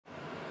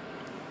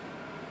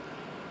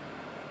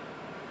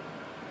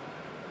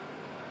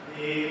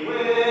Be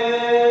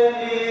with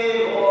me,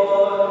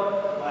 Lord,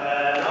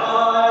 when I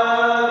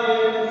am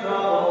in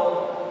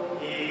trouble.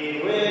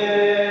 Be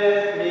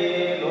with me,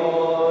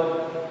 Lord,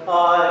 I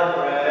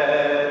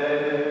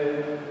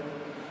pray.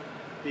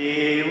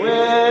 Be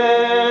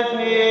with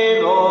me,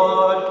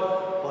 Lord,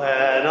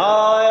 when I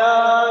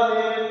am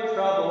in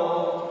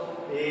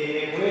trouble. Be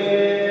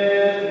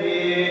with me,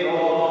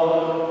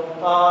 Lord,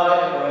 I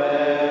pray.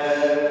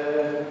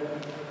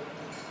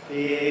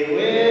 Be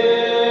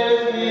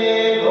with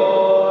me,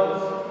 Lord,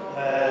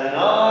 when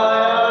I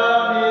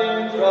am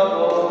in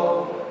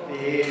trouble. Be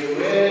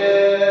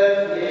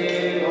with me,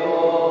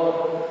 Lord,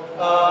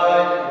 I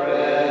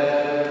pray.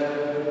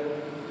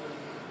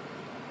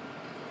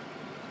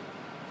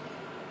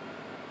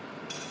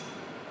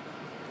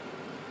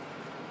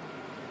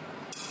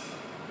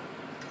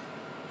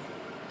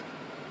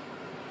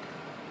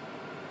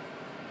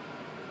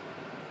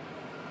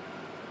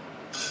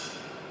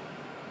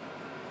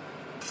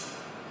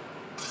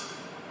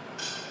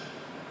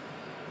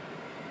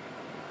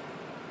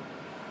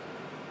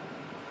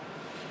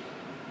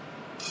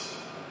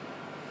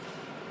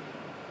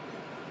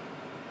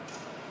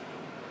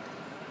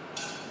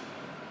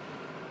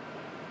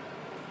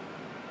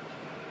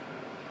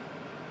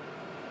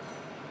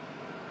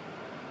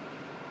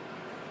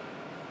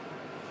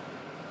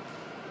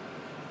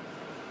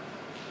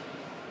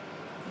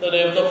 In the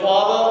name of the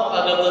Father,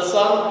 and of the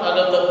Son, and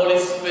of the Holy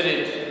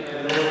Spirit.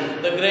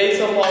 Amen. The grace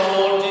of our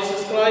Lord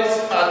Jesus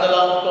Christ, and the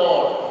love of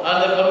God, and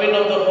the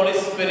communion of the Holy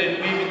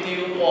Spirit be with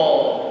you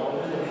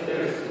all.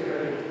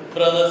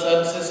 Brothers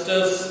and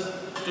sisters,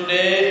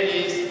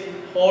 today is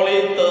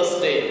Holy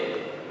Thursday.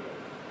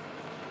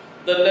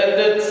 The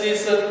Lenten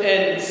season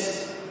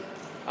ends,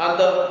 and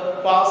the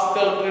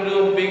Paschal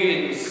Triduum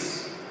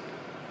begins.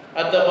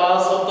 At the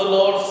Mass of the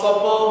Lord's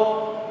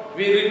Supper,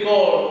 we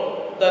recall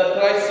that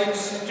Christ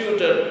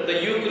instituted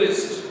the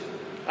Eucharist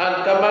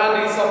and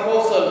commanded his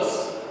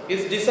apostles,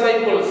 his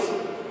disciples,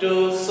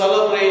 to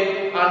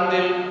celebrate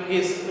until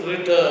his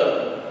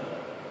return.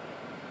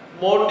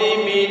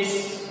 Maundy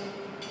means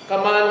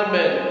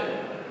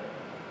commandment,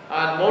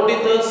 and Maundy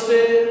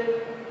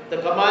Thursday, the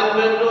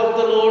commandment of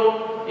the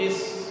Lord,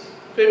 is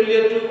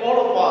familiar to all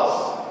of us.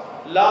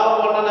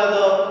 Love one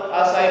another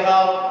as I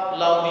have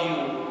loved you.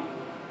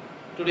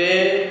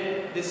 Today,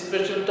 this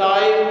special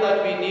time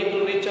that we need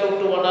to reach out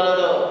to one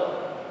another,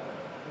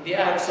 the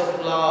acts of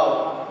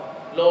love.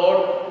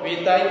 Lord,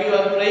 we thank you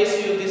and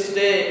praise you this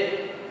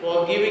day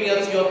for giving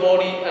us your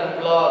body and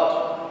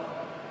blood.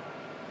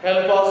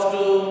 Help us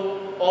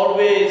to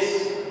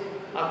always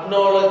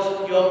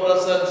acknowledge your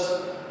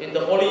presence in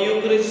the Holy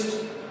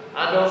Eucharist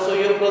and also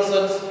your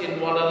presence in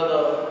one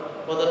another.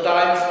 For the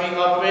times we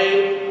have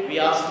failed, we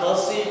ask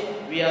mercy,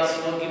 we ask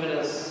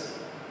forgiveness.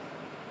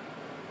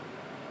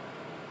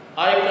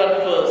 I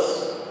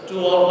confess to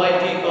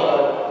Almighty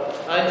God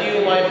and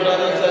you, my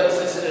brothers and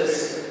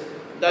sisters,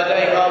 that I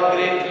have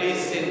greatly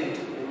sinned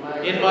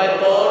in my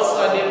thoughts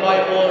and in my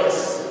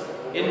words,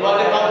 in what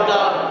I have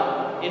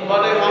done, in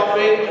what I have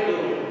failed to do,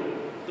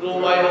 through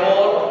my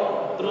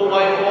fault, through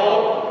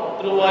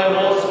my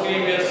most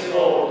grievous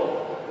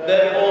fault.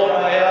 Therefore,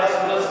 I ask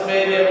Blessed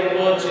Mary, our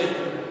Virgin,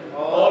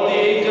 all the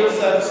angels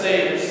and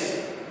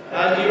saints,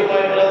 and you,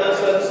 my brothers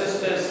and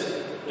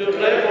sisters, to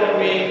pray for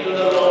me to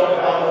the Lord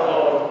our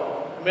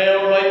God. May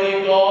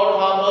Almighty God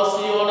have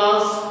mercy on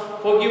us,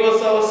 forgive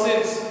us our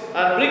sins,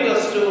 and bring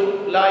us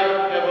to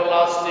life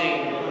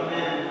everlasting.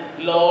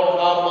 Amen. Lord,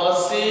 have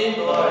mercy.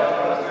 Lord,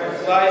 have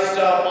mercy. Christ,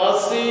 have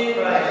mercy.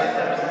 Christ,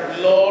 have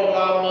mercy. Lord,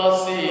 have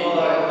mercy. Lord,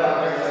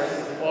 have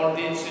mercy. On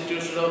the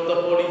institution of the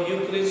Holy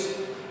Eucharist,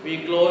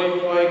 we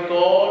glorify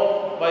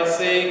God by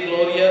saying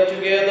Gloria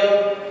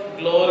together.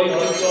 Glory to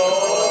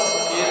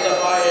God in the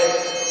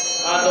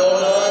highest, and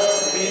on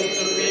earth peace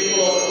to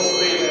people of good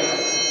will.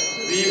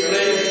 We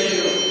praise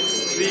you,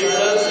 we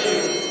bless you,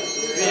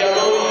 we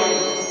adore you,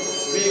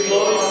 we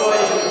glorify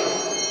you,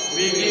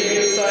 we give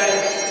you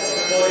thanks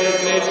for your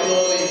great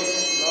glory.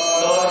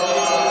 Lord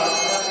Jesus,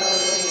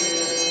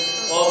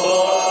 O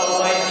God,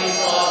 Almighty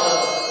Father,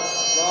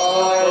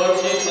 Lord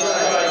Jesus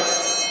Christ,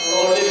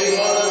 Holy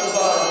God and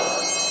Son,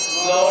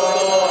 Lord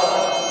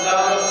God,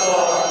 Lamb of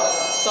God,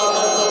 Son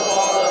of the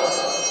Father,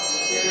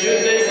 you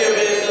take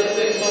away the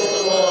sins of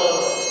the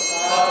world.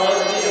 Have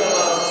mercy on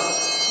us.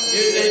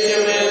 You take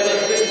away the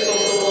sins of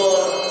the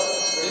world.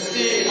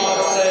 Receive our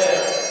prayer.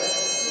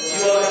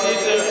 You are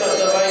seated at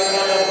the right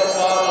hand of the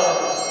Father.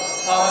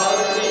 Have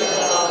mercy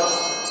on us.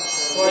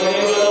 For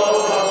you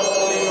alone are the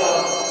Holy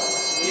One.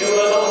 You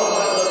alone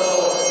are the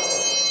Lord.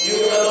 You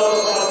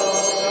alone are the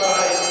Most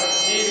High,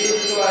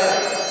 Jesus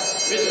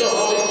Christ, with the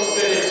Holy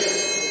Spirit,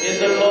 in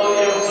the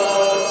glory of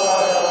God the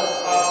Father.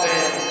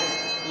 Amen.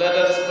 Let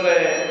us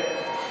pray.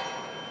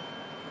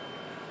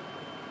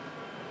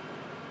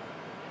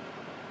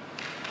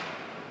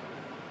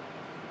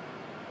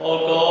 O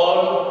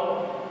God,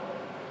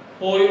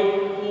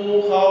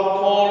 who have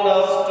called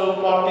us to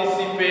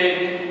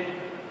participate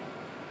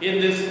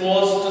in this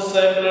most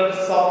sacred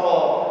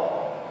supper,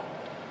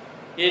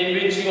 in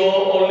which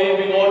your only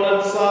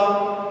begotten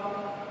Son,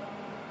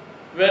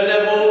 when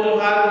about to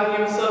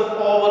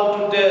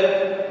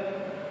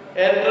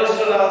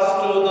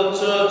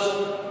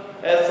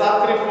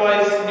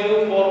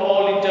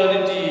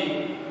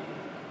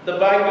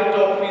banquet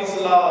of his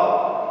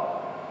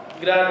love.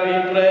 Grant, we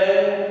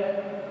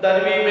pray,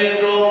 that we may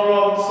draw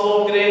from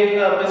so great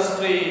a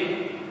mystery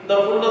the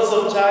fullness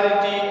of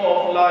charity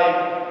of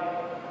life.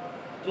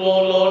 Through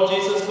our Lord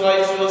Jesus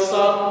Christ, your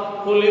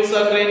Son, who lives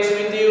and reigns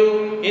with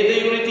you in the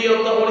unity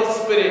of the Holy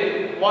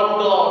Spirit, one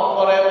God,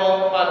 forever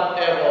and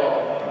ever.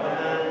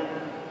 Amen.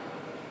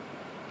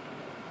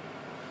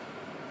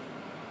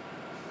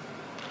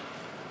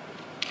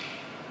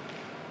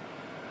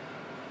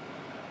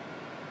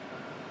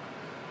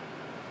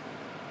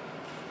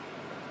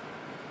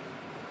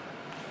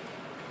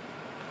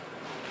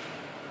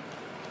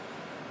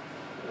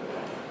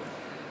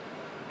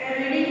 A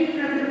reading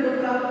from the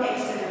book of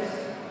Exodus.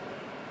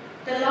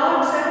 The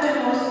Lord said to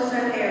Moses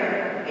and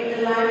Aaron in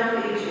the land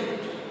of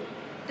Egypt,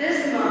 "This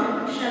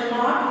month shall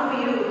mark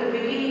for you the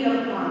beginning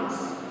of months.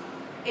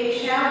 It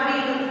shall be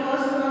the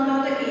first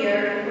month of the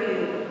year for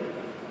you.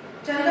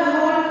 Tell the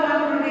whole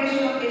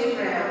congregation of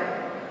Israel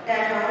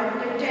that on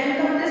the 10th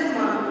of this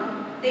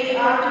month they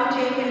are to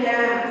take a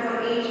lamb for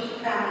each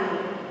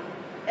family,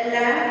 a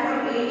lamb for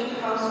each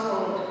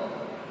household.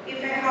 If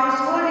a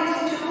household is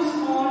too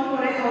small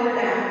for a whole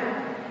lamb,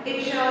 it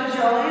shall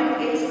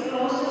join its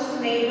closest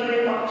neighbor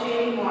in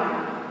obtaining one.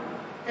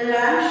 The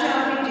lamb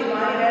shall be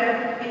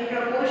divided in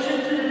proportion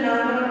to the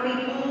number of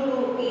people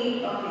who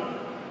eat of it.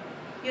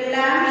 Your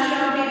lamb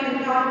shall be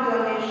without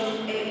blemish,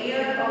 a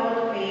year-old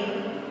male.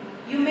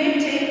 You may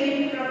take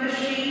it from the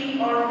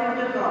sheep or from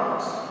the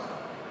goats.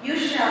 You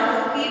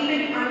shall keep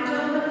it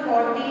until the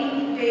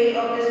 14th day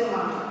of this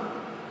month.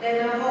 Then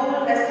the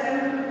whole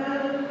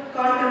assembled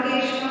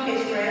congregation of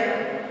Israel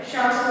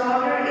shall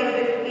slaughter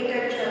it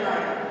at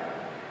July.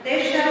 They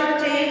shall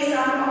take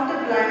some of the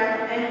blood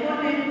and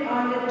put it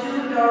on the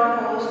 2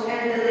 doorposts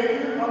and the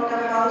lintel of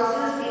the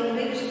houses in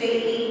which they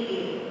eat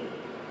it.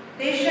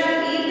 They shall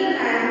eat the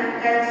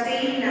lamb that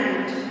same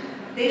night.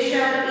 They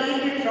shall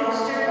eat it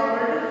roasted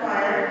over the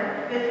fire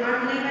with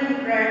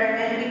unleavened bread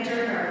and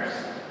bitter herbs.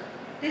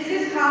 This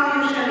is how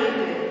you shall eat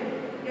it: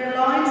 your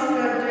loins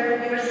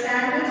girded, your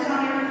sandals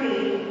on your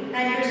feet,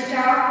 and your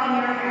staff in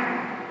your hand.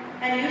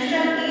 And you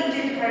shall eat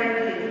it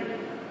hurriedly.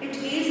 It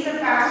is the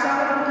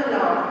Passover of the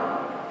Lord.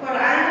 For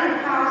I will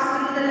pass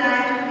through the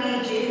land of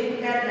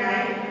Egypt that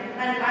night,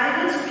 and I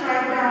will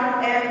strike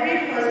down every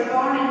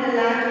firstborn in the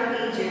land of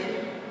Egypt,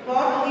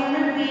 both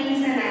human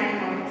beings and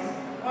animals.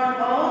 On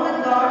all the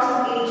gods of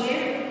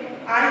Egypt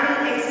I will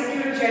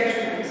execute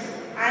judgments.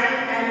 I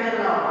am the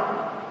Lord.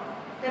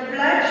 The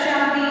blood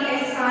shall be a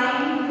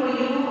sign for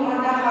you on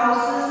the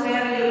houses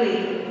where you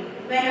live.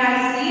 When I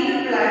see the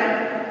blood,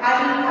 I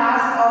will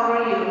pass over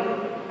you,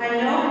 and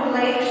no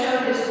plague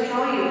shall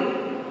destroy you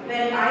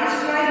when I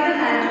strike the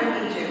land of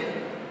Egypt.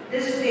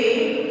 This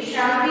day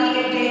shall be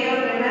a day of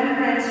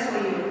remembrance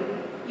for you.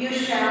 You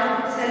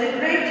shall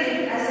celebrate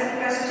it as a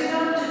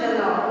festival to the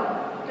Lord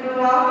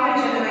throughout your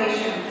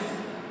generations.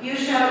 You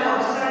shall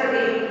observe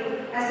it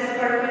as a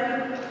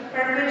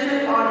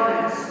perpetual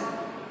ordinance."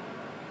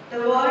 The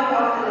word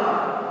of the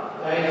Lord.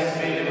 Thanks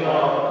be to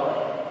God.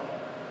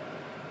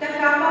 The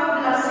cup of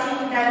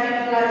blessing that we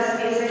bless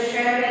is a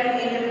sharing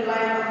in the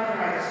blood of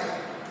Christ.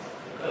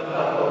 The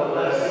cup of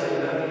blessing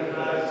that we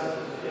bless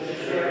is a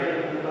sharing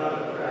in the blood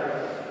of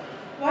Christ.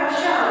 What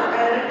shall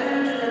I return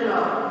to the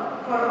Lord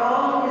for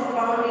all his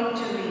bounty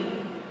to me?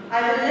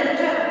 I will lift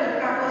up the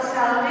cup of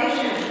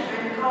salvation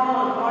and call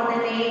on the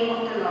name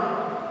of the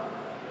Lord.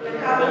 The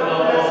cup The of cup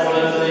of blessing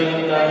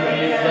blessing that we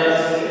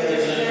bless is a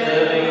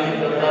sharing in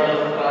the blood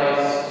of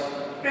Christ.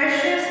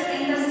 precious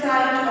in the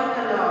sight of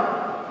the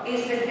Lord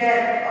is the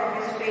death of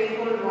his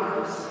faithful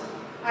ones.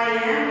 I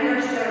am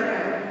your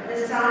servant,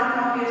 the son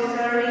of your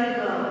serving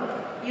girl.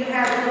 You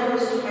have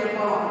loosed my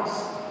bonds.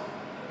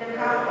 The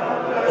cup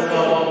of The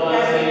cup of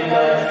blessing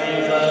that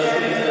we bless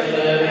is a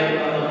sharing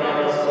in the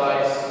blood of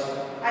Christ.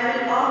 I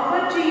will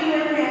offer to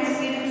you a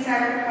thanksgiving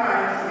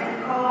sacrifice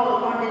and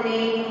call on the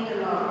name of the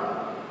Lord.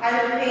 I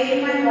will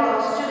pay my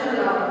vows to the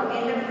Lord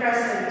in the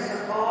presence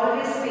of all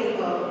his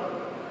people.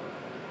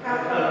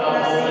 Cup The cup of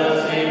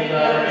blessing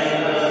that we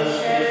bless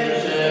is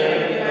a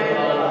sharing in the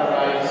blood of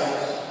Christ.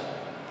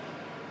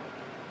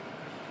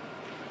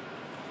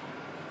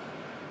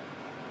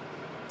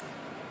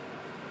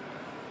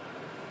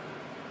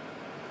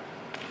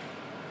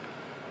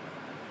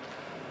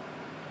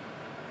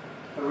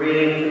 A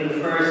reading from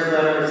the first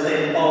letter of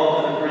St.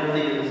 Paul to the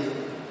Corinthians.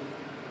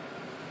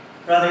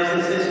 Brothers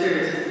and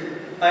sisters,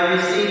 I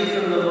received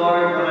from the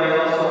Lord what I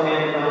also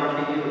handed on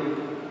to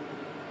you,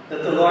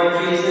 that the Lord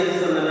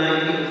Jesus, on the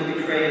night he was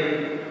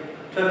betrayed,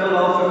 took a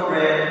loaf of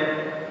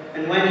bread,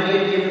 and when he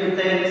had given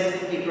thanks,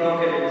 he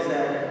broke it and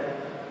said,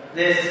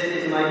 "This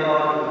is my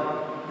body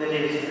that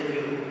is for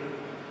you.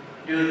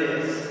 Do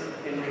this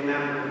in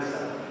remembrance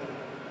of me."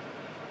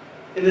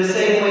 In the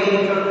same way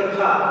he took the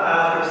cup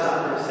after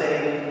supper,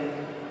 saying,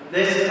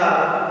 "This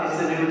cup is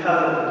the new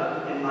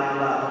covenant in my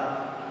blood.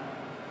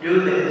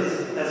 Do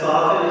this as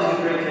often as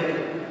you drink it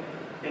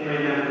in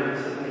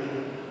remembrance of me.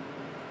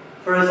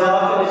 For as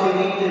often as you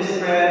eat this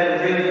bread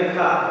and drink the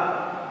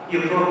cup,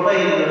 you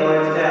proclaim the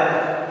Lord's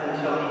death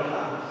until he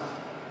comes."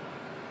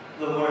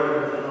 The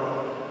word of the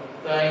Lord.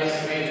 Thanks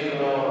be to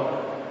God.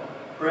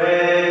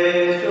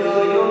 Praise to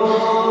you,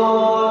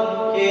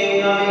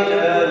 King of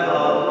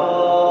eternal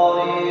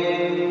glory.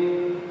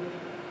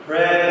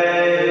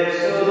 Praise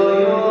to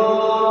you,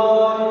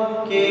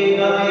 King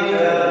of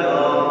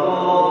eternal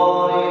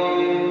glory.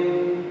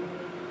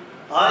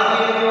 I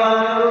give you a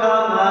new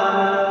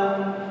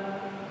commandment: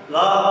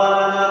 love one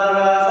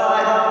another as I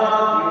have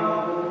loved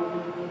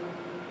you.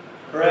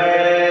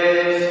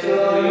 Praise to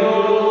you,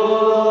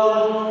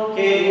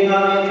 King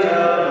of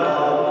eternal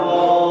glory.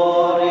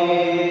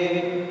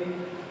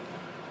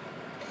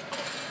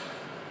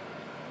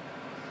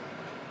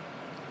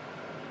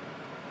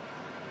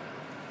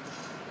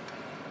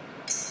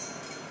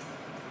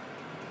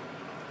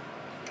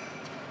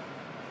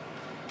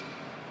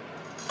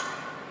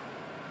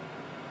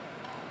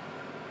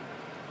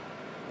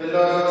 The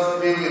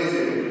Lord be with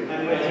you.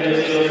 And with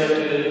your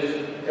spirit.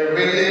 A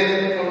reading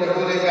from the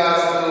Holy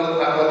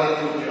Gospel according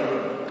to John.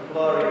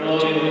 Glory.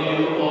 Glory to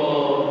you, O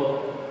Lord.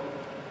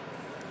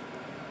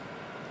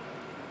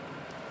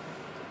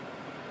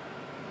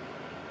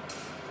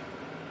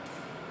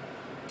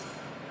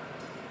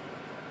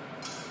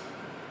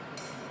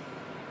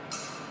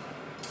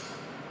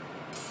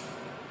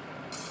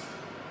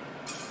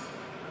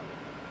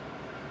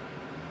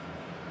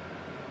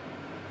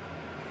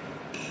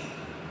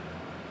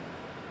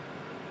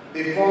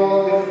 Before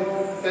the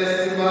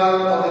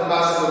festival of the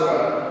Passover,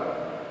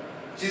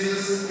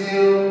 Jesus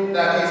knew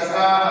that his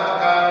hour had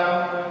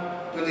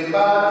come to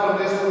depart from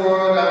this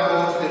world and go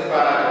to the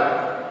Father.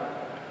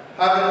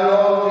 Having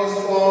loved his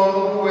own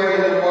who were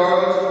in the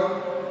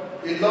world,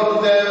 he loved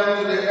them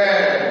to the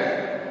end.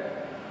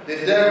 The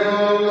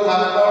devil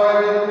had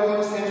already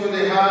put into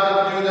the heart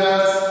of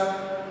Judas,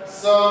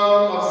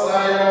 son of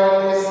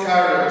Simon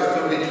Iscariot,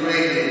 to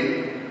betray him.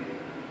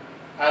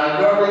 And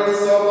growing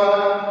sober,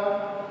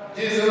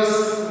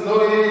 Jesus,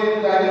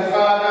 knowing that the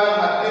Father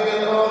had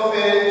given all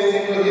things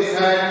into his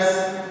hands,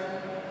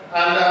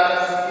 and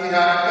that he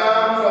had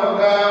come from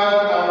God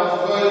and was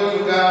going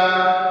to God,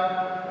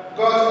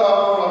 got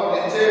up from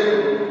the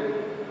table,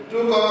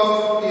 took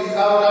off his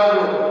outer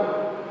robe,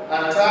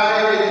 and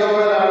tied a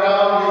towel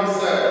around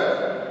himself.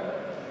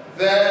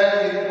 Then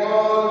he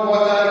poured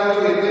water into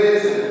a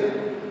basin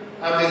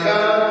and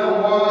began to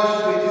wash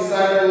the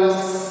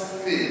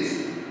disciples' feet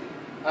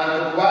and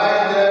to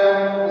wipe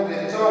them with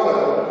the towel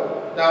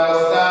that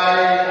was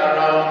tied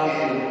around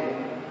him.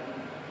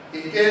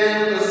 He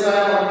came to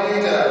Simon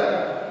Peter,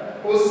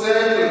 who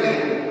said to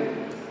him,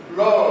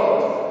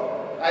 Lord,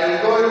 are you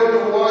going to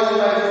wash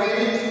my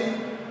feet?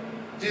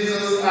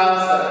 Jesus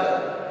answered,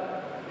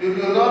 You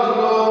do not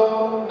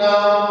know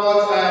now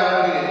what I am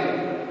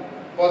doing,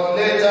 but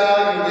later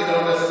you will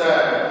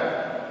understand.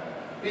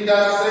 Peter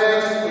said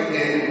to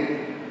him,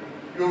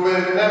 You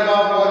will never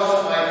wash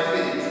my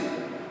feet.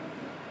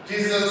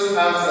 Jesus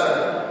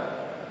answered,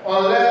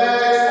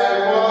 Unless I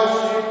wash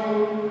you,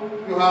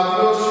 you have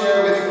no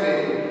share with me.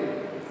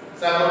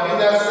 Simon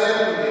Peter said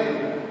to him,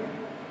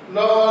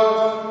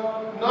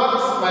 Lord, not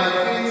my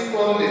feet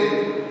only,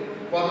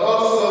 but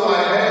also my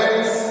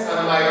hands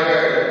and my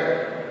head.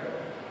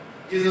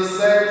 Jesus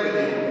said to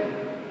him,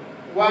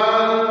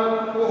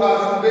 One who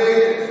has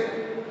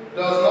bathed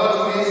does not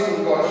need to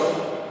wash,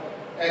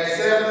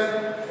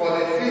 except for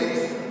the feet,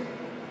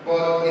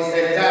 but is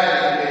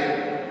entirely clean.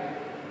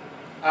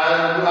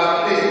 And you are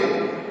clean,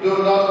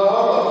 though not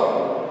all of you,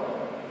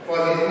 for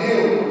he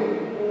knew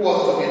who was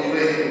to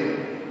betray him.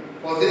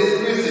 For this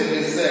reason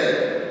he said,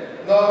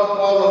 Not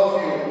all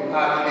of you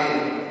are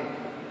clean.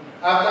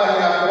 After he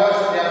had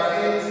washed their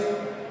feet,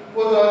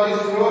 put on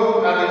his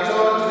robe and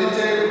returned to the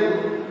table,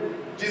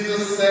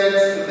 Jesus said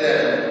to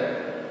them,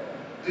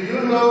 Do you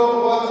know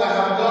what I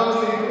have done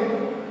to you?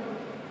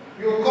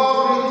 You call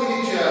me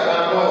teacher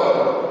and Lord,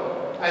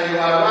 and you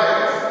are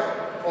right,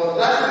 for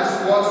that is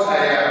what I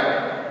am.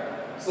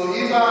 So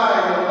if I,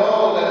 your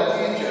Lord and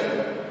teacher,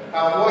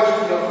 have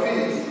washed your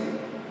feet,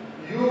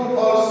 you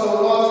also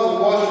ought to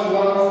wash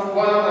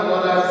one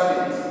another's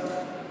feet.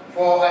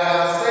 For I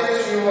have set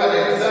you an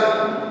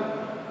example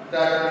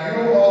that you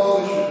also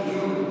should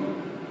do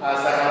as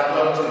I have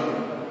done to you.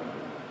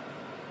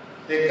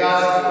 The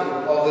Gospel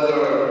of the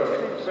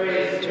Lord.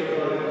 Praise to you,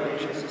 Lord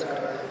Jesus Christ.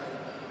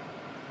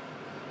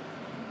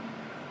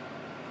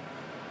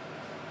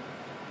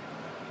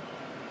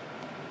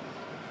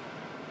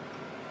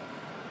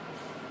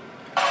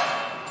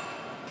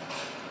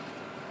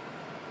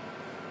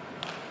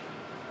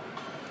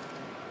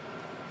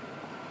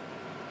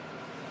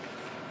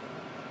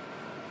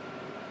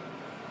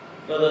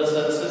 Brothers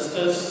and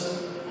sisters,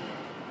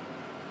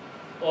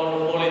 on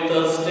Holy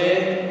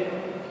Thursday,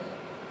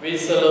 we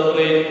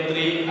celebrate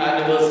 3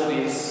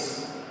 anniversaries.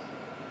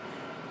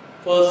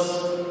 First,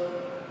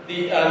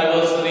 the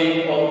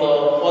anniversary of the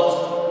first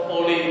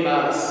Holy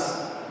Mass.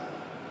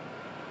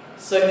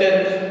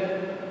 Second,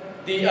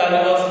 the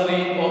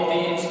anniversary of the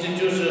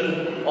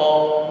institution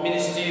of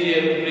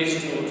ministerial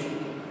priesthood.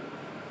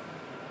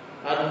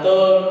 And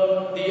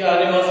third, the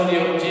anniversary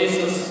of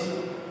Jesus'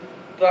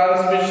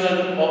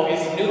 transmission of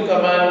his new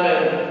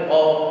commandment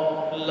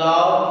of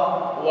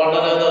love one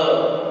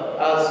another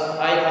as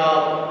I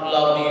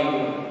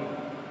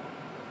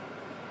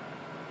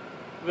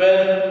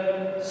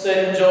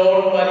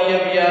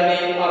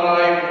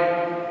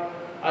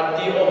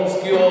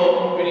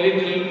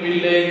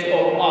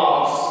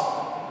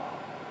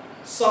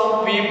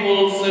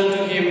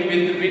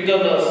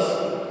bitterness.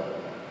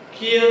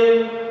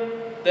 Here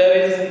there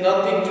is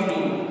nothing to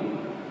do.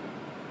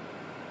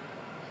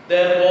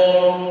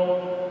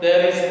 Therefore,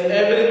 there is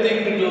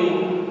everything to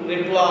do,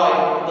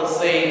 replied the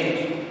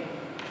saint.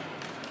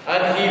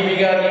 And he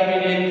began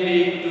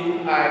immediately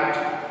to act.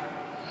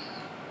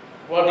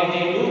 What did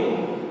he do?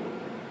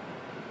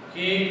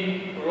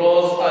 He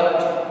rose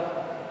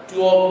at 2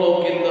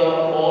 o'clock in the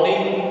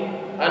morning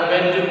and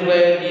went to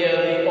pray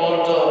near the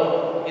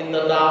altar in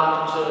the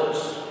dark church.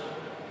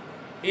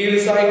 He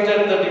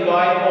recited the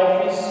divine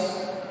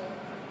office.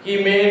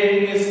 He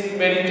made his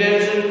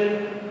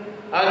meditation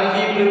and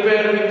he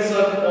prepared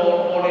himself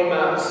for Holy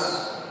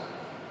Mass.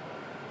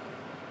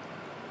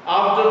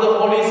 After the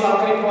Holy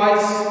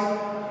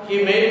Sacrifice,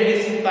 he made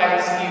his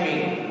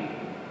thanksgiving,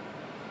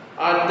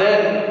 and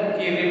then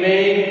he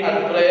remained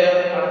at prayer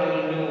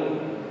until noon.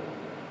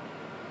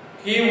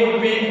 He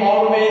would be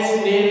always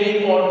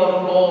kneeling on the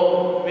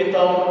floor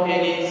without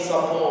any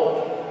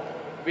support,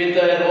 with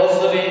a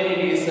rosary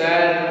in his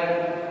hand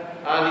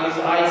and his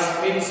eyes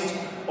fixed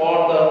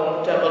on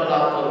the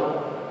tabernacle.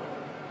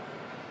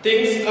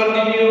 Things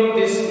continued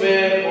this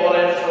way for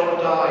a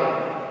short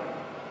time,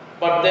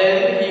 but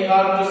then he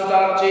had to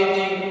start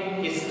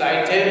changing his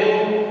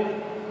timetable,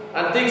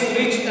 and things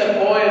reached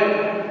a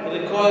point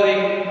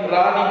requiring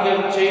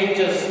radical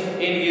changes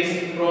in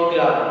his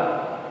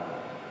program.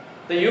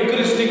 The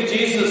Eucharistic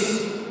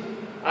Jesus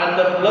and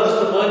the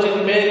Blessed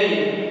Virgin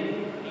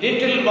Mary,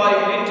 little by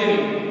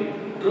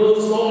little, drew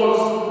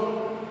souls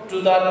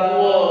to that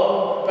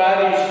poor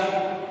parish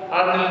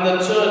until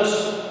the church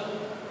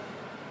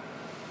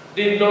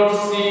did not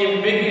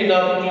seem big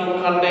enough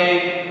to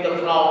contain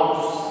the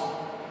crowds,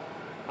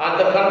 and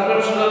the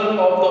confessional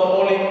of the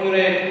Holy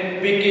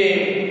Curate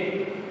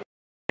became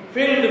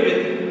filled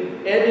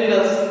with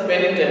endless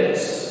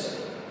penitence.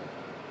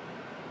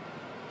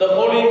 The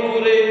Holy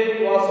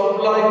Curate was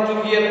obliged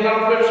to hear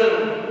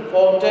confession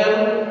for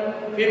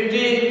 10,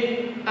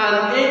 15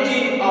 and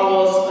 18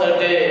 hours a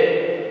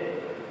day.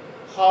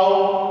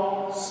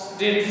 How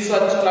did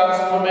such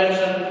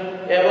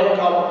transformation ever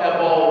come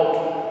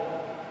about?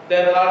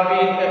 There had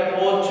been a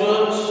poor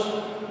church,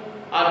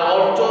 an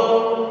altar,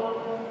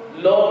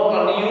 long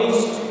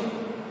unused,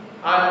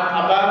 an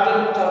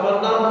abandoned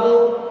tabernacle,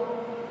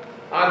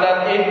 and an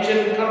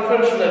ancient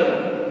confessional,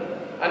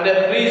 and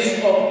a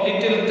priest of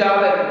little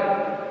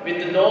talent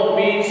with no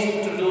means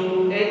to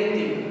do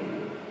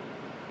anything.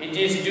 It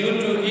is due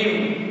to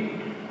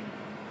him,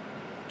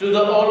 to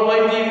the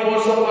almighty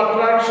force of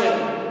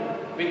attraction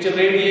which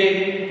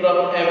radiates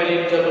from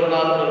every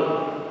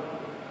tabernacle.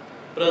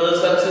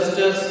 Brothers and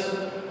sisters,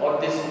 on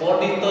this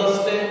Maundy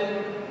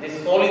Thursday,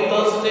 this Holy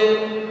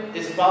Thursday,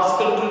 this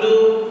Paschal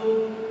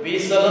to-do, we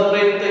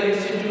celebrate the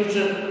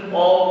institution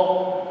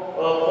of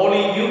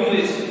Holy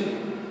Eucharist,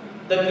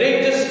 the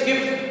greatest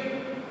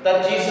gift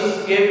that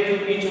Jesus gave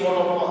to each one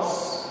of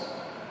us.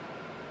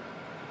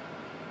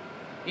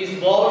 His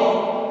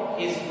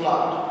body, His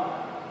blood.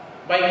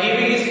 By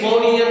giving His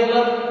body and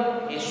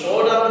blood, He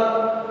showed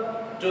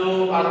up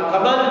to and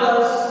commanded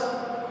us,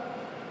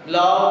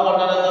 love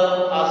one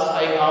another as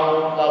I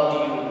have loved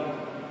you.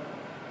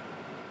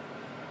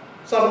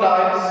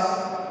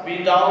 Sometimes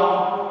we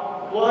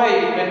doubt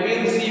why, when we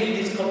receive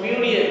this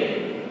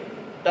communion,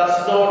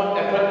 does not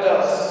affect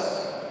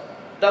us,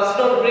 does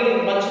not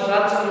bring much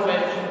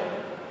transformation.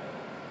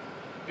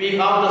 We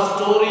have the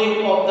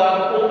story of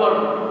that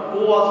woman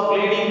who was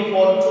bleeding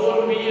for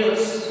 12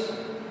 years.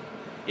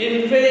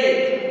 In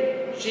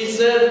faith, she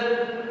said,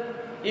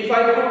 if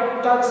I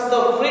could touch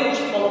the fringe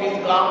of his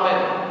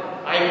garment,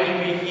 I will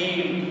be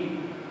healed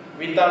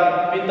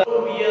without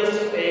 12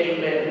 years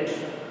ailment.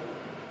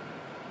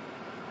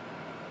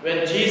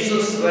 When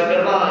Jesus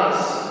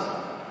recognized,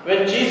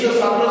 when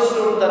Jesus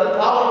understood that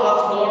power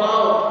was gone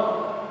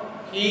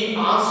out, he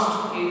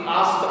asked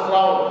the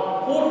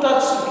crowd, who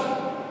touched me?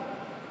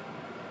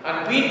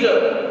 And Peter,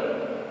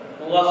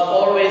 who was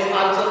always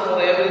answered for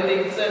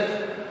everything,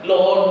 said,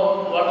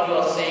 Lord, what you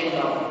are saying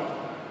now?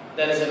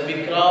 There is a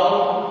big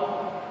crowd,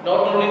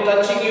 not only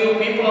touching you,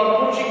 people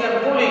are pushing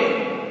and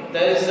pulling.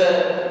 There is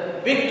a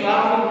big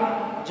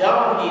traffic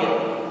jam here.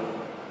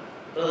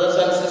 Brothers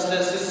and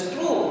sisters, it's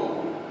true.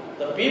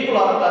 The people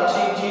are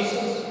touching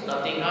Jesus,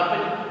 nothing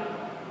happened.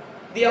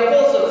 The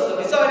apostles,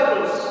 the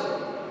disciples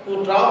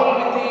who traveled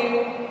with him,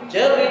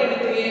 journeyed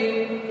with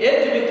him,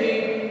 ate with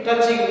him,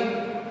 touching,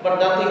 but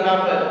nothing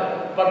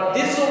happened. But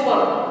this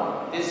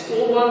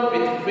woman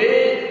with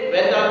faith,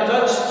 went and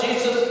touched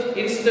Jesus,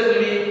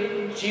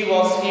 instantly she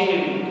was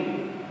healed.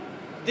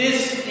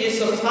 This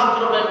is a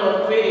sacrament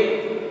of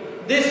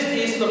faith. This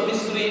is the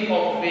mystery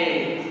of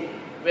faith.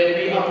 When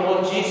we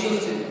approach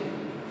Jesus in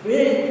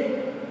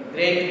faith,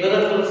 great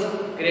miracles,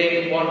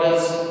 great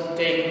wonders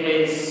take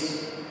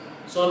place.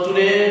 So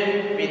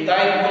today we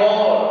thank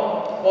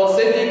God for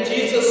sending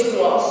Jesus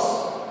to us.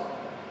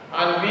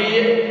 And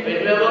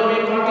whenever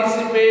we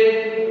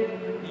participate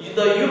in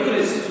the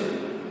Eucharist,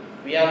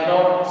 we are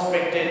not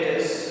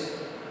spectators.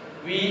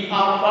 We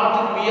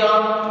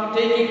are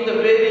taking the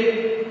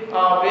very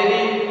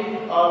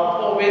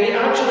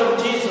action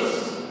of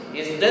Jesus,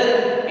 His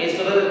death,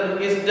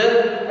 His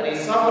death and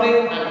His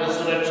suffering and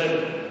resurrection.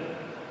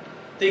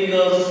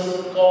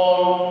 Thinkers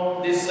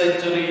call this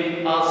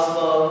century as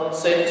the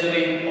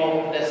century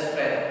of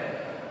despair.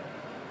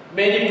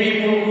 Many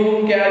people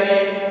who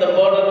carry the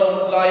burden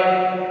of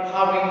life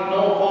having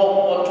no hope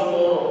for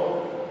tomorrow.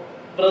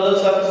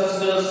 Brothers and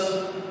sisters,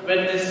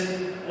 when this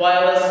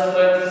virus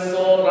spreads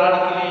so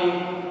radically,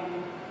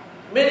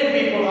 many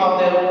people have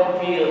their own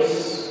fears.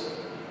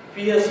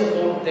 Fears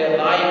about their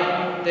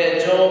life, their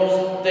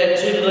jobs, their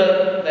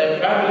children, their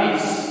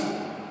families.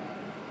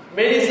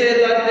 Many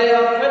say that they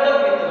are fed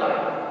up with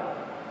life.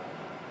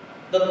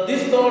 That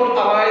this thought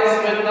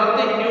arises when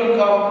nothing new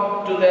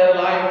comes to their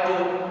life to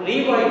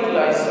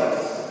revitalize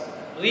us,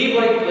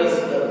 revitalize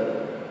them.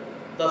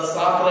 The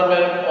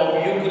sacrament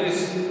of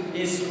Eucharist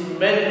is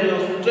meant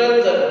to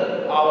strengthen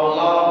our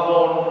love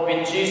bond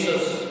with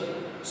Jesus,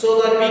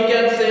 so that we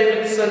can say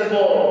with St.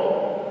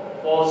 Paul,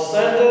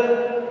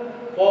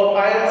 for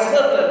I am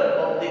certain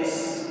of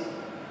this,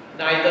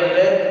 neither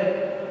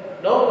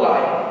death, nor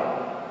life,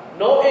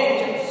 no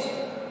angels,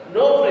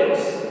 no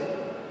prince,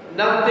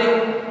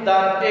 nothing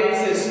that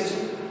exists,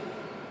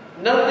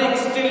 nothing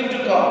still to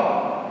come,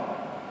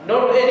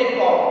 not any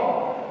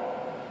power,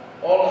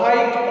 or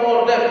height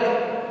or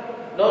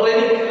depth, nor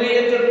any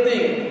created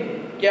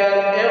thing can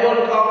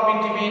ever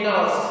come between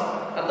us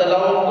and the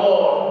love of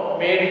God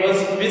made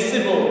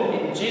visible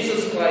in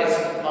Jesus Christ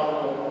our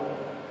Lord.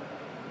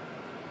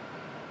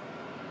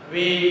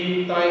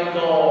 We thank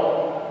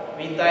God,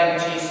 we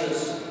thank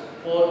Jesus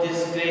for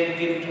this great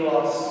gift to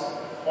us.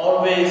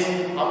 Always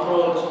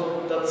approach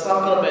the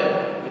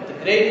sacrament with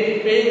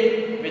great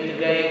faith, with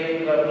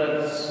great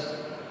reverence.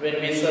 When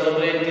we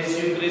celebrate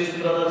this Eucharist,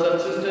 brothers and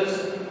sisters,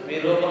 we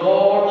remember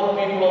all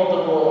the people of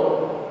the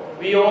world.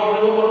 We all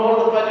remember all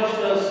the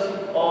parishioners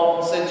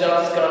of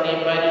St.Charles,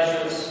 Garnier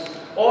parishes,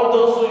 all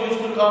those who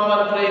used to come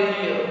and pray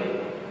here.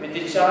 With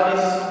the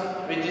chalice,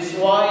 with this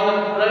wine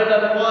and bread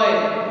and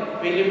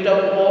wine, we lift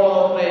up all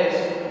our prayers,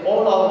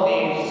 all our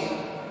needs.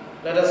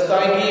 Let us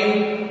thank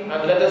Him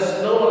and let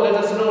us know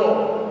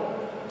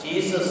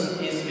Jesus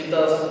is with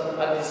us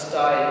at this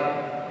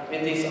time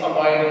with His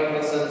abiding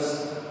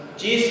presence.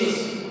 Jesus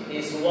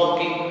is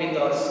walking with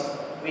us.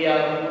 We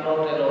are not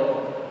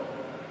alone.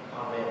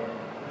 Amen.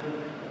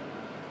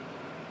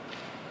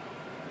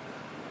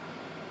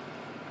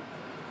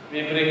 We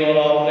bring all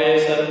our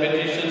prayers and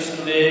petitions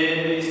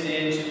today.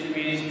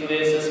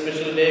 Today is a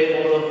special day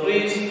for the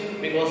priests,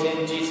 because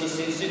in Jesus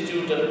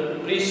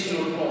instituted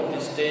priesthood of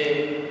this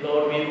day.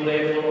 Lord, we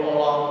pray for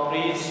all our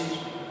priests.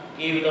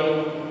 Give them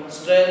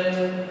strength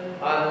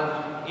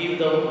and give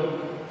them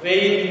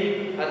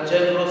faith and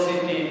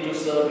generosity to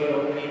serve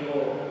your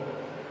people.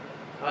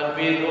 And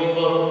we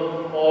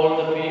remember all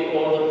the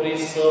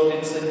priests served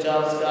in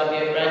St.Charles,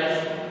 Garnier Parish.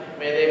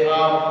 May they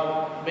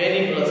have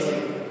many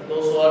blessings.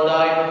 Those who are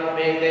died,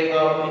 may they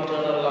have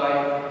eternal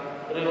life.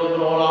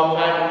 Remember all our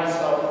families,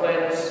 our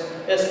friends,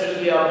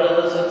 especially our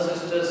brothers and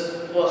sisters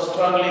who are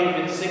struggling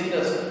with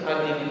sickness and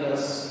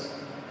illness.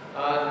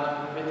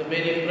 And with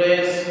many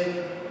prayers,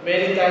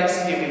 many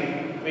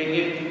thanksgiving, we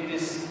lift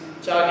this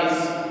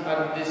chalice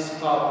and this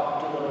cup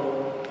to the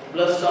Lord.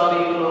 Blessed are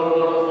you, Lord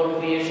God of all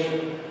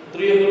creation.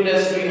 Through your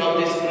goodness we have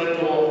this bread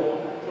to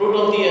offer. Fruit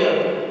of the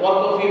earth, work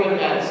of human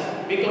hands,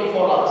 become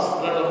for us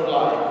bread of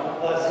life.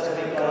 Blessed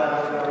be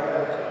God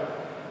forever.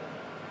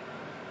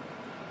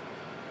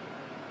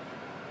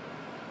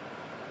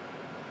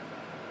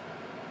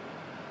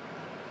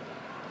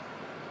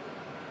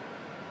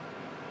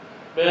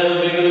 May the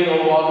beginning of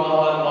water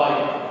and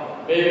wine,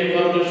 may we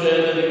come to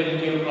share the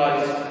divinity of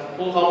Christ,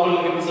 who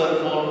humbled Himself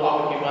for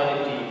our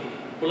humanity.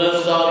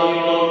 Blessed are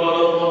you, Lord God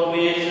of all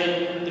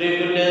creation. Through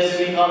goodness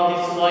we have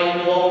this wine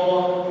to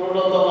offer. Fruit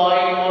of the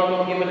vine, work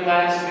of human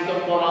hands,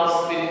 become for us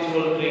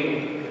spiritual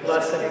drink.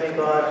 Blessed be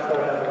God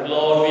forever.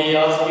 Lord, we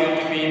ask you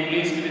to be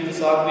pleased with the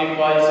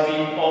sacrifice we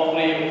offer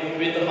you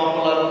with a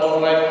humble and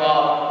contrite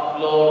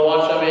heart. Lord,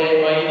 wash away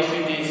my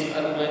iniquities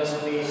and cleanse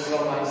me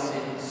from my sins.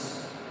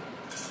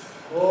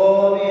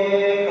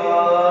 Holy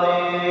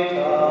Caritas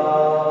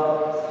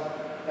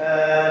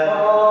et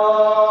amor,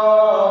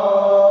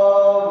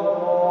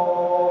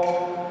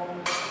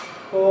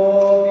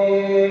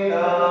 Holy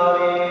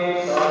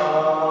Caritas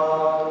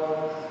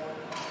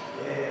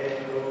et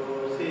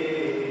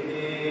Lucidia,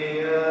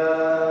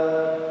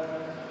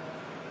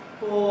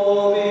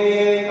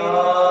 Holy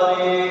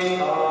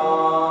Caritas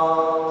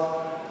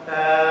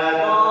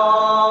et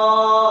amor,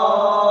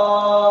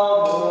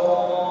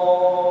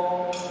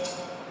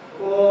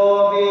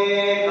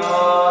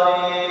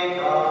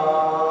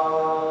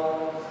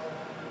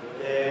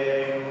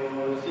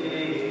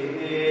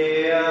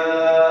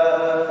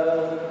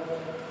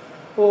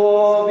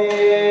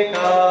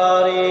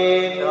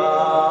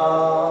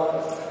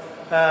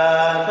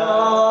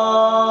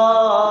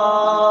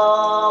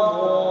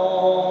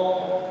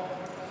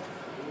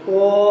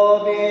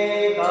 Holy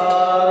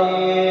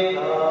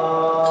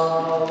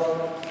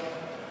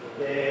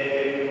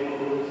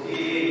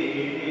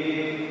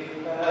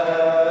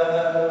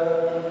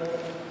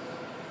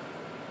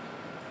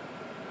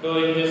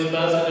Doing this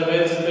Mass in a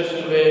very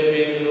special way,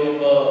 we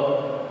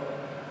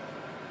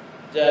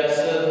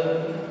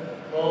Jackson,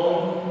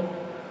 Ron,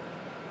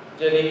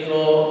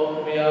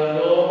 Jericho,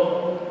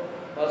 Miango,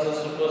 also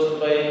supposed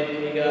by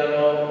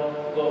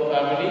Migano Go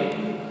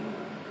family,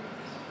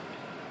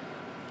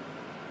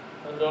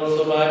 and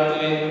also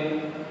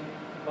Magdalene,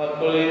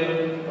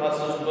 Marcolin,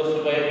 also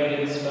supposed by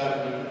William's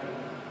family.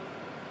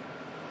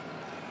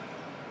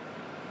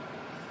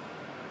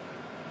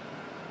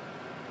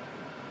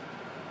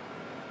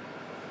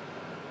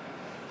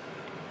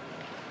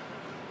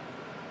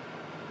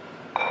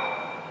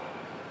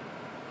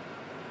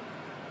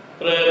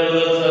 Pray,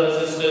 brothers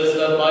and sisters,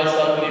 that my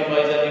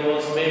sacrifice and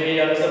yours may be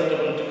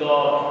acceptable to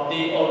God,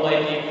 the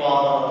Almighty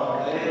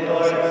Father. May the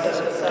Lord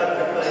accept the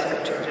sacrifice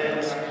of your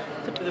hands,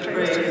 to the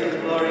praise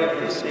and glory of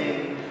his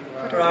name,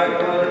 for our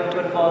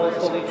good and all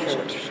his holy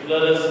church.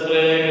 Let us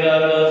pray,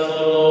 grant us,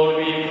 O Lord,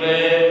 we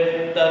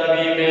pray, that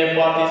we may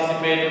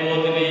participate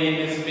worthily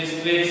in these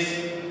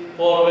mysteries.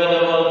 For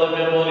whenever the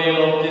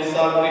memorial of this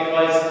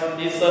sacrifice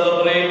is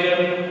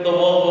celebrated, the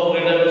work of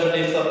redemption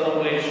is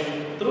accomplished.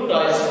 Through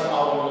Christ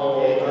our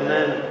Lord.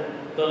 Amen.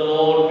 The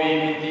Lord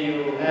be with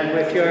you. And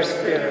with your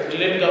spirit.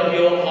 Lift up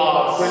your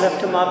hearts. We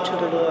lift them up to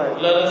the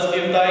Lord. Let us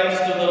give thanks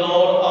to the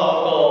Lord our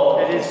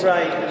God. It is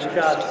right and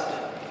just.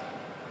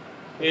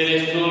 It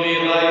is truly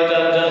right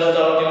and just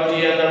our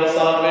duty and our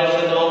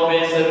salvation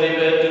always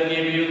everywhere to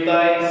give you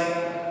thanks,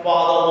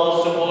 Father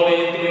most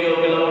holy, through your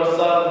beloved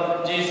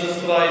Son,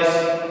 Jesus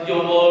Christ,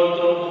 your word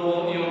through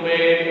whom you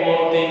made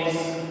all things,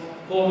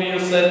 whom you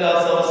sent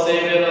as our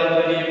Savior and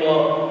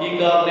Redeemer,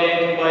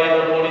 incarnate by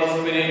the Holy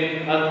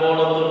Spirit and born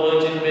of the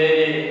Virgin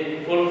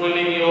Mary,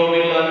 fulfilling your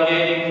will and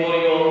gaining for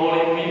your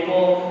holy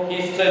people,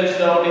 he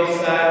stretched out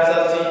his hands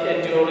as he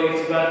endured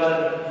his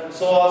passion,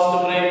 so as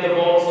to break the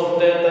bonds of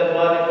death and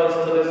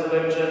manifest the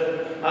resurrection.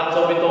 And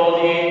so with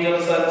all the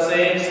angels and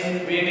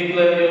saints, we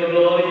declare your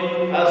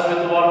glory, as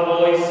with one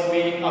voice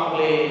we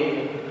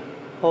acclaim.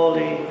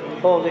 Holy,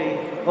 holy,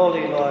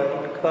 holy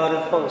Lord, God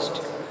of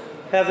hosts,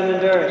 heaven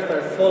and earth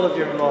are full of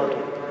your glory.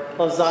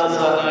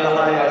 Hosanna in the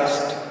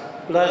highest.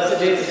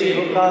 Blessed is he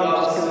who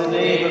comes in the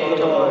name of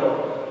the Lord.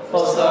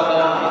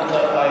 Hosanna in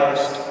the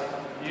highest.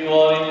 You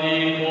are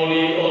indeed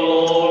holy, O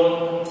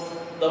Lord,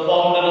 the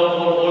fountain of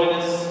all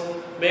holiness.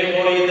 Make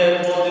holy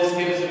therefore these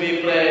gifts,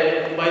 we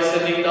pray, by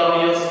sending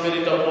down your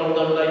Spirit upon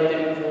them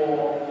like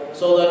before,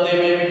 so that they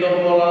may become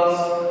for us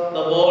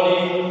the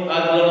body and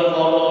blood of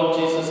our Lord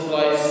Jesus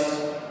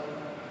Christ.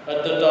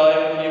 At the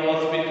time he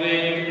was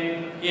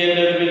betrayed, he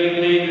entered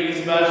willingly into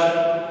his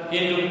passion. He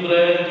took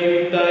bread,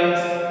 giving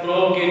thanks,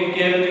 broke it,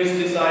 gave to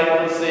his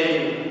disciples,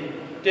 saying,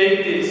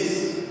 "Take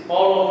this,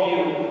 all of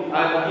you,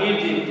 and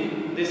eat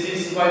it. This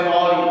is my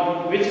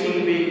body, which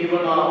will be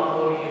given up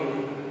for you."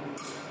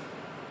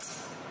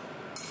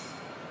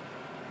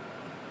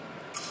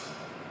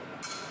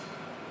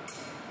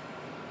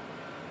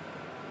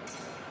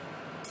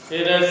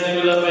 In a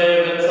similar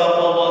way, when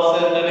supper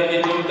was ended,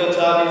 he took the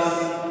chalice,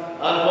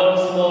 and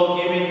once more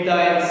giving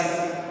thanks,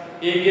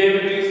 he gave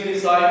it to his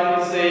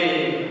disciples,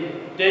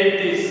 saying, "Take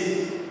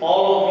this,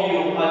 all of you,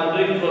 and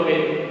drink from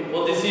it,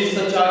 for this is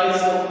the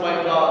chalice of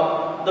my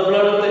blood, the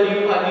blood of the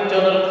new and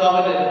eternal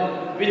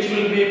covenant, which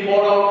will be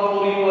poured out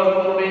for you and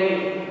for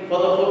many, for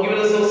the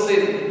forgiveness of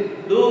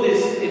sin. Do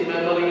this in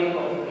memory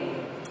of me."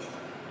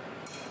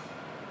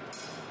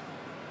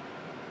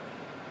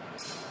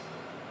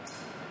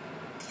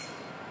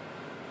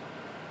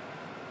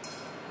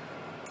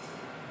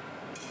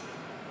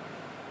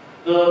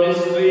 The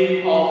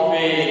mystery of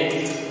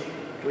faith.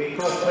 We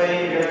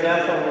proclaim your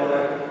death, O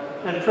Lord,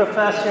 and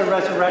profess your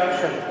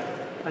resurrection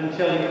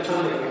until you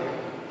come again.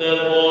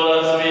 Therefore,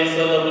 as we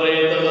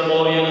celebrate the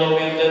memorial of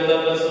his death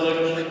and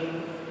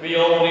resurrection, we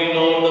offer you,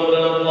 Lord, the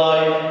bread of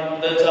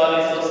life, the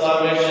chalice of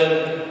salvation,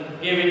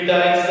 giving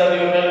thanks that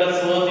you made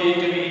us worthy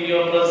to be in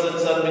your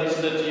presence and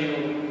minister to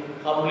you.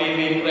 Humbly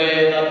we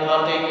pray that,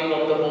 partaking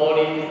of the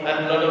body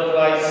and blood of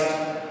Christ,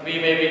 we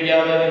may be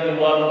gathered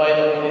into one by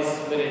the Holy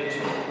Spirit.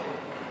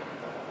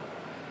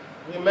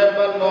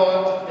 Remember,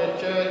 Lord, the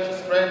church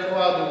spread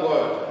throughout the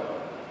world,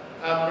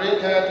 and bring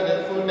her to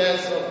the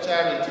fullness of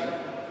charity,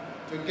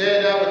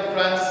 together with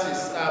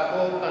Francis, our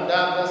Pope, and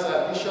Ambrose,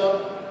 our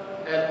Bishop,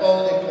 and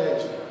all the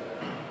clergy.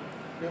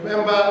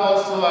 Remember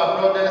also our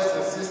brothers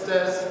and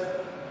sisters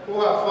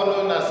who have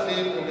fallen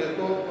asleep in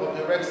the hope of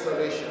the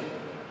restoration,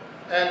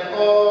 and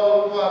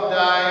all who have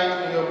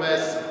died in your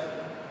mercy.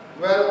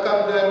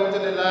 Welcome them into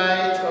the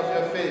light of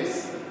your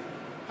face.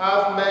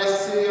 Have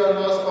mercy on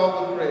us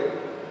all, we pray,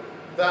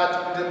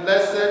 that with the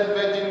Blessed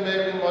Virgin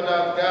Mary, Mother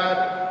of God,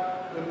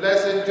 with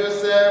Blessed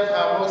Joseph,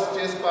 our most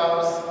chaste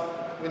spouse,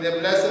 with the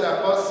blessed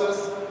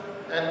apostles,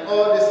 and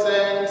all the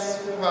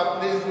saints who have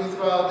pleased you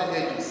throughout the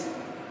ages,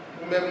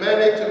 we may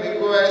merit to be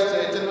co-heirs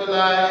to eternal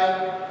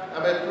life,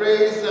 and may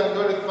praise and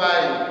glorify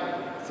you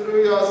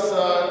through your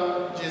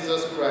Son,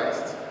 Jesus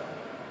Christ.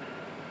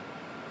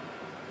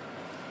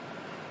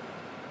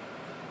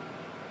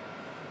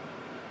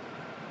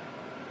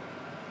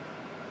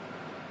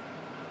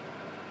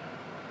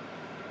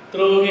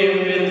 Through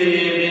him, with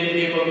him, in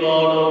him, O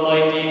God,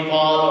 Almighty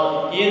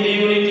Father, in the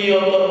unity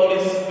of the Holy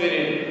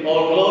Spirit,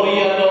 all glory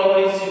and all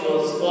praise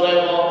yours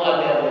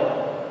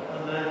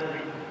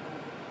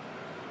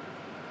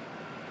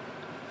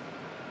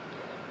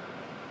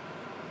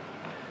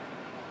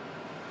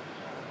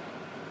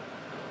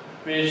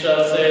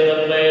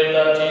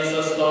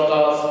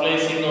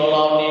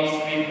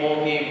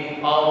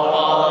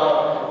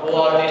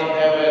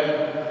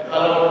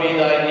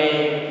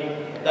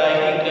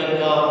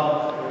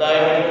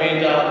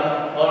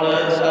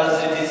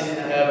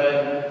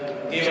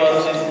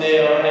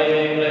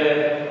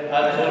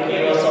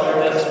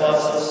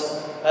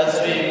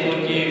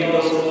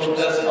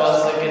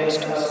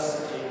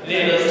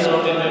Lead us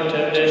not into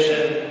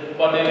temptation,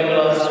 but deliver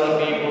us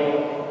from evil.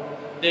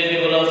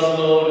 Deliver us,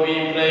 Lord, we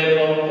pray,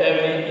 from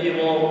every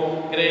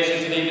evil.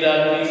 Graciously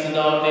grant peace in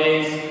our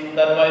days,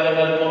 that by the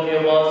help of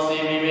your mercy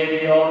we may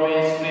be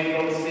always free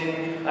from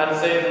sin and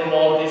safe from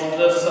all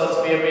distress,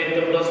 as we await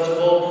the blessed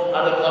hope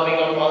and the coming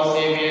of our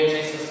Saviour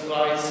Jesus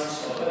Christ.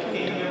 The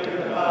kingdom,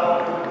 the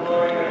power, the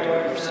glory are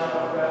yours now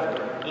and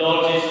forever.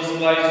 Lord Jesus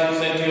Christ, who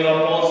said to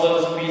your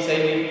apostles, "Peace I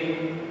give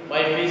you,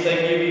 my peace I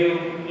give you,"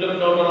 look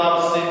not on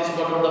our sins,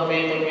 but on the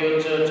faith of your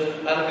church,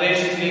 and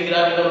graciously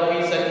grant our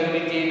peace and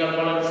unity in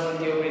accordance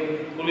with your will,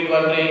 who live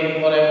and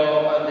reign forever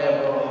and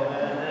ever.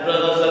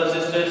 Brothers and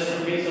sisters,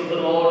 the peace of the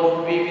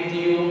Lord be with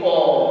you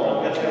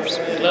all.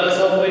 Let us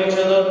offer each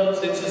other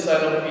such a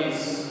sign of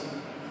peace.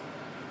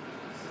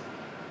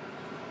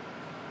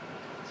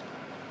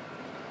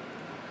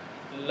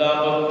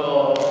 Lamb of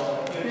God,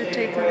 You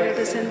take away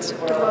the sins of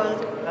the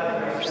world.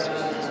 Have mercy on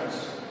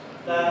us.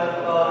 Lamb of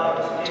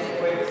God, take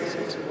away the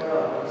sins of the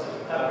world.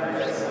 Have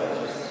mercy on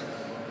us.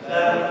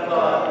 Lamb of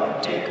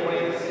God, take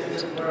away the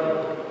sins of the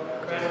world.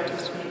 Grant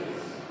us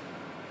peace.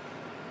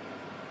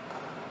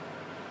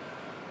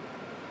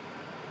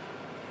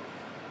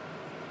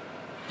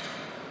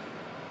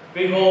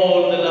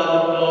 Behold the Lamb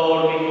of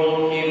God,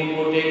 behold him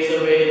who takes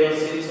away the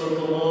sins of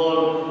the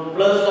world.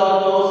 Blessed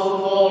are those who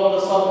call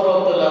the supper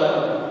of the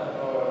Lamb.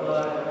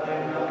 Lord, I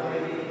am not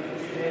worthy that you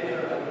should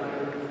enter under my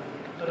roof,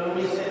 but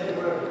only say the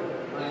word,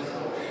 my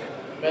soul shall.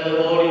 May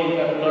the body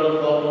and blood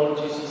of our Lord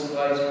Jesus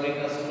Christ bring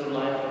us to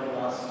life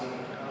everlasting.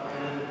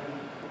 Amen.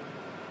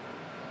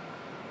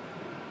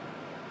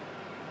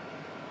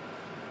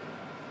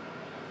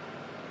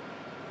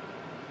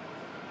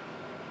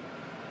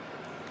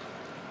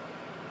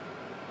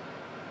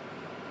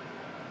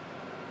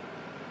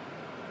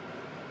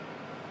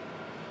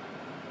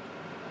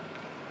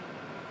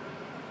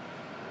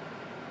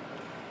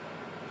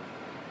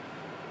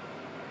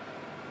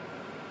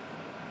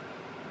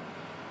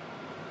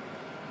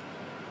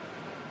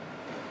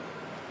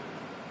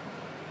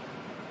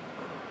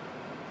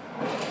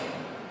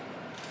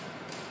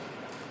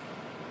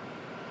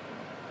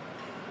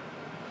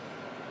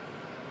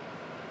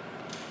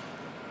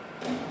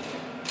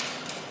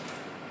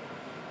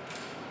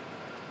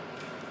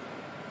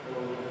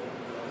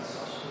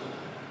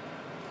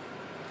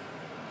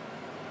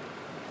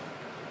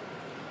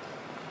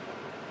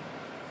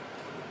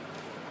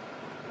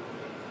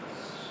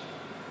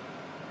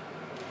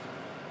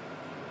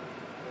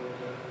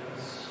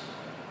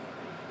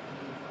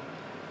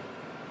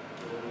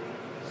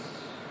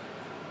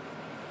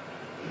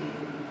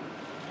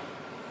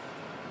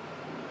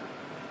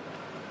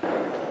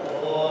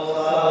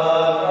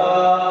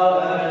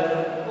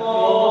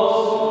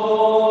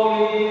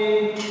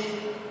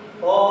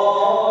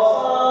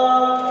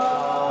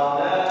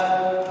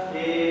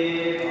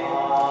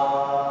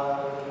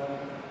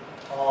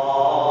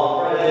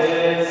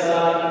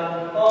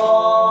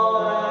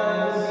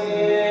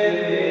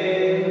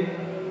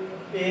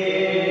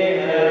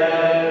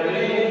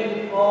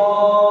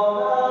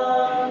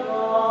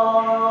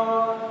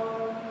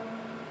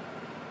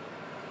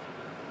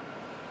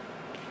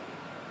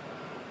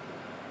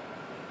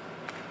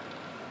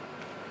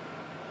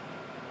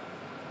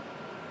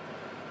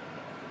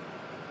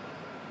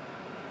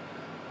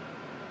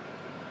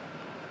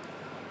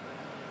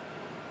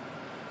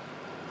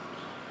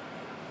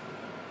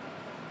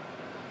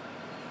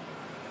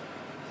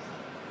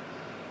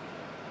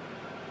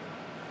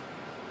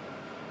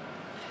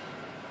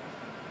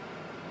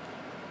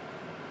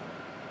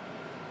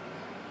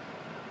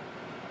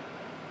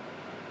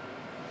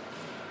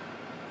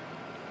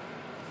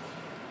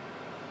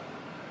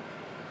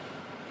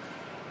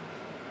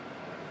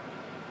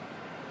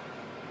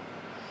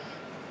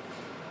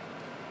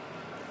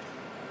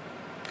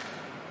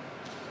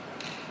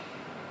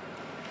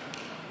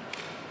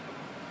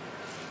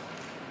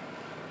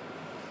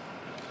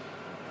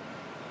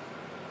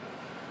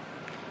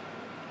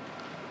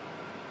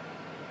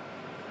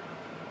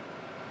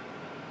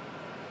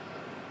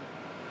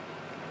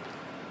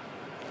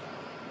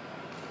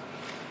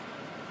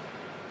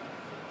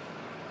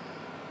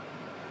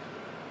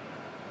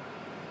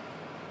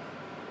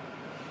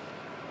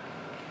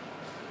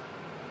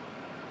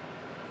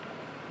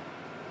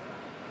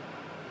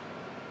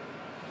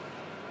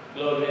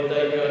 Lord, we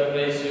thank you and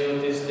praise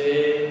you this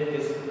day,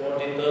 this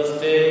 40th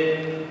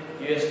Thursday.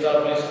 You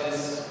established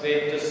this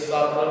greatest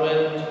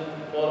sacrament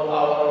for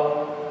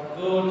our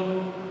good.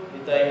 We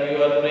thank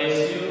you and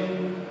praise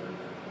you.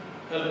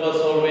 Help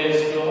us always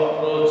to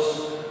approach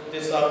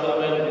this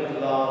sacrament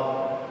with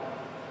love.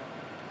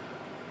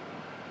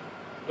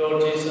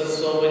 Lord Jesus,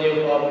 so many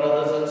of our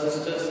brothers and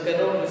sisters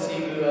cannot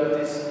receive you at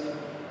this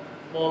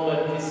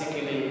moment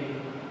physically,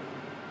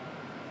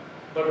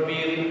 but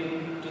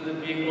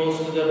be close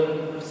to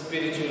them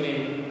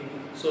spiritually.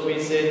 So we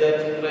say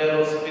that prayer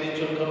of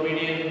spiritual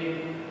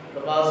communion.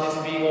 The Mass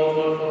is being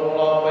offered for all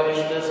our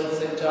parishioners of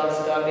St.Charles,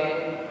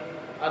 Garnier,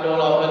 and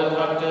all our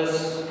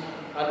benefactors,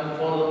 and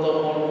for the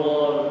whole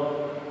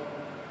world.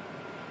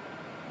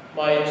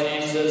 My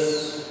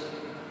Jesus,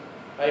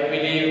 I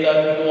believe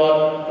that you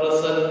are present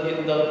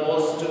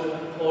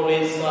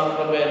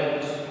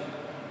sacrament.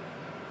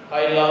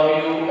 I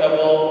love you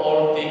above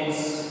all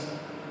things,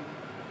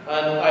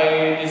 and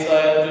I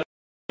desire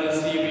to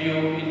receive you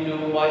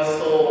into my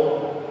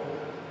soul.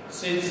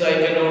 Since I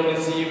cannot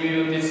receive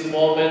you this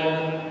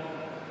moment,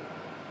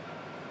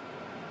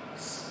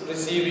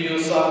 receive you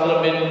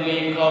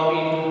sacramentally, come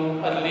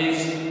into, at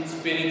least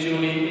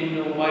spiritually,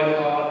 into my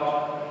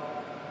heart.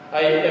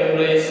 I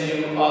embrace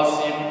you as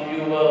if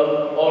you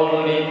were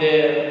already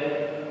there,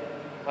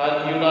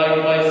 and unite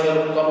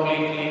myself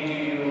completely to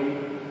you.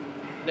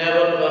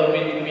 Never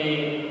permit me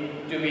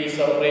to be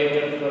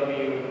separated from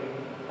you.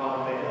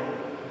 Amen.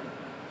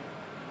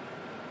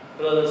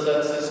 Brothers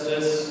and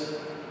sisters,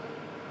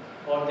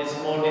 on this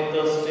Maundy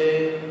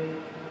Thursday,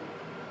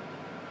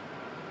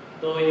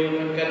 though we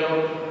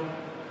cannot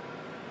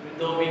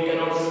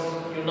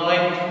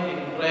unite in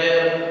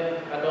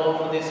prayer and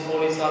offer this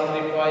holy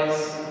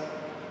sacrifice,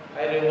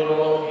 I remember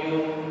all of you,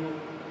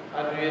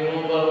 and we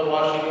remember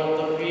washing of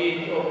the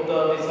feet of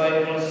the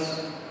disciples.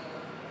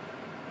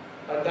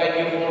 I thank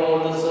you for all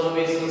the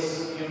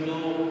services you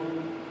do.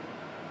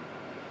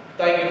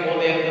 Thank you for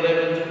the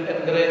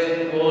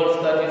encouraging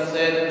words that you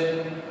said.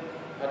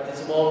 At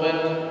this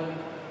moment,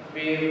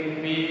 we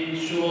be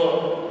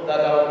sure that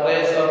our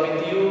prayers are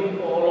with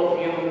you, all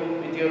of you,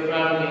 with your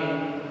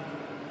family.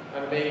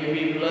 And may you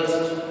be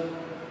blessed.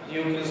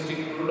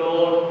 Eucharistic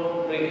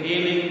Lord, bring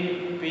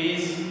healing,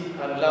 peace,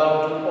 and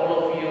love to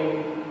all of you,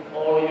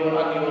 all you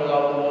and your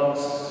loved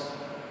ones.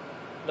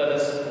 Let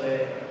us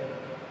pray.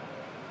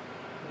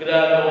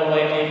 Grant,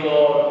 Almighty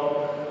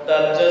God,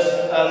 that just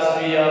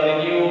as we are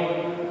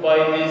renewed by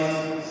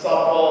this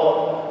supper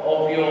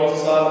of your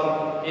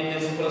Son in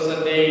this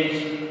present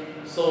age,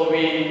 so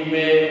we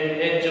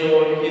may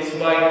enjoy his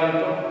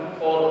bride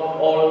for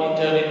all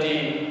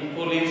eternity,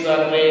 who lives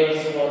and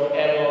reigns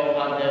forever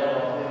and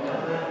ever.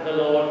 The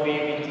Lord be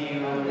with you.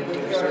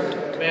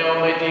 May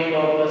Almighty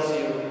God bless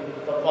you,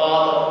 the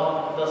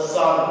Father, the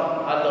Son,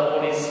 and the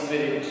Holy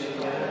Spirit.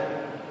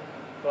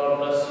 God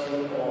bless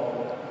you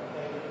all.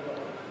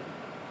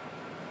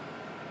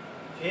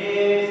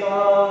 Jesus,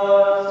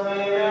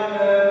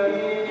 remember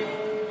me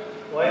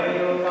when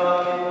you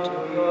come into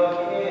your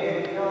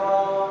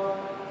kingdom.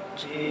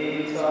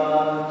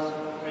 Jesus,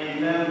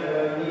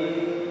 remember me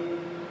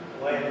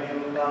when you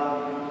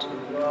come into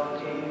your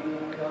kingdom.